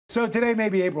So today may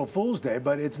be April Fool's Day,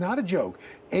 but it's not a joke.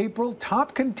 April,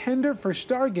 top contender for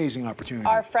stargazing opportunities.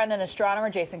 Our friend and astronomer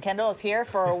Jason Kendall is here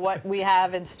for what we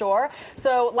have in store.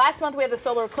 So last month we had the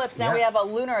solar eclipse, now we have a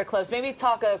lunar eclipse. Maybe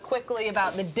talk quickly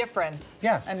about the difference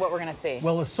and what we're going to see.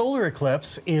 Well, a solar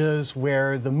eclipse is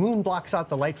where the moon blocks out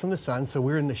the light from the sun, so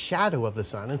we're in the shadow of the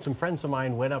sun. And some friends of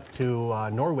mine went up to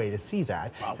Norway to see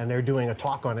that, and they're doing a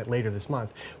talk on it later this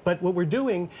month. But what we're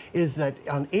doing is that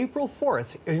on April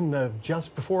 4th,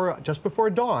 just before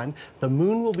dawn, the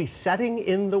moon will be setting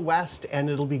in the west, and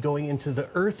it'll be going into the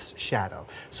Earth's shadow.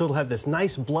 So it'll have this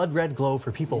nice blood red glow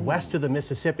for people west of the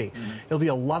Mississippi. It'll be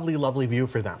a lovely, lovely view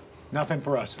for them. Nothing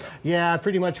for us, though. Yeah,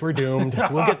 pretty much we're doomed.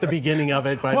 We'll get the beginning of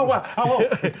it, but...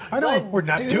 I know we're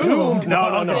not doomed.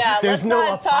 No. Yeah, there's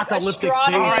no apocalyptic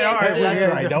thing. All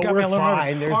right. No, we're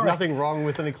fine. There's nothing wrong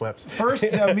with an eclipse. First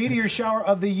meteor shower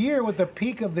of the year with the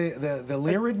peak of the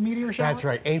Lyrid meteor shower? That's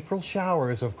right. April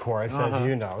showers, of course, as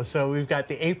you know. So we've got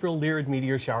the April Lyrid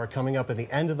meteor shower coming up at the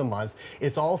end of the month.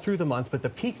 It's all through the month, but the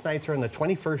peak nights are on the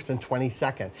 21st and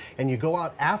 22nd. And you go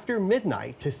out after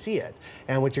midnight to see it.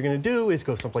 And what you're going to do is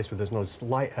go someplace where there's no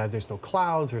light, there's no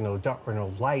clouds or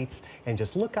no lights, and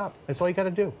just look up. That's all you got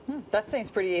to do. That seems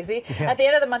pretty easy. At the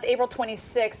end of the month, April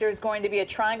 26th, there's going to be a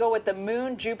triangle with the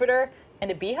moon, Jupiter, and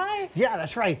a beehive? Yeah,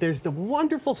 that's right. There's the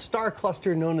wonderful star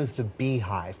cluster known as the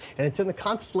Beehive, and it's in the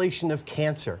constellation of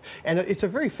Cancer. And it's a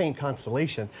very faint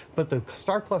constellation, but the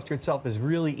star cluster itself is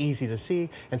really easy to see,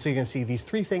 and so you can see these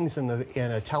three things in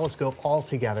a telescope all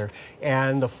together.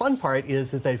 And the fun part is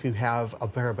that if you have a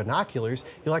pair of binoculars,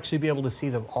 you'll actually be able to see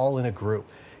them all in a group.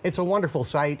 It's a wonderful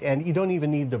sight, and you don't even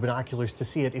need the binoculars to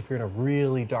see it if you're in a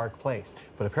really dark place.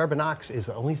 But a pair of binocs is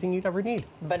the only thing you'd ever need.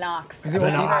 Binocs.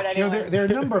 There are a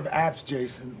number of apps,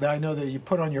 Jason, that I know that you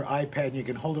put on your iPad and you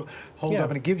can hold up,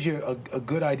 and it gives you a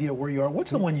good idea where you are.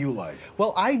 What's the one you like?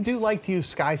 Well, I do like to use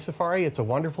Sky Safari. It's a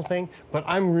wonderful thing, but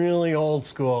I'm really old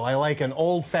school. I like an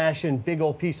old-fashioned big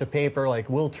old piece of paper like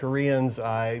Will Turian's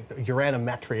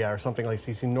Uranometria or something like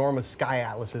these enormous sky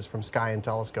atlases from Sky and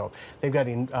Telescope. They've got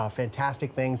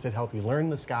fantastic things that help you learn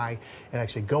the sky and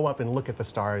actually go up and look at the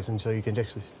stars, and so you can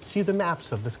actually see the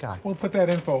maps of the sky. We'll put that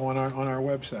info on our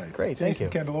website. Great, thank you. Jason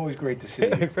Kendall, always great to see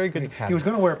you. Very good to have you. He was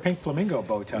going to wear a pink flamingo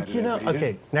bow tie today.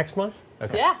 Okay, next month?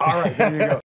 Okay. Yeah. All right, there you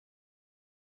go.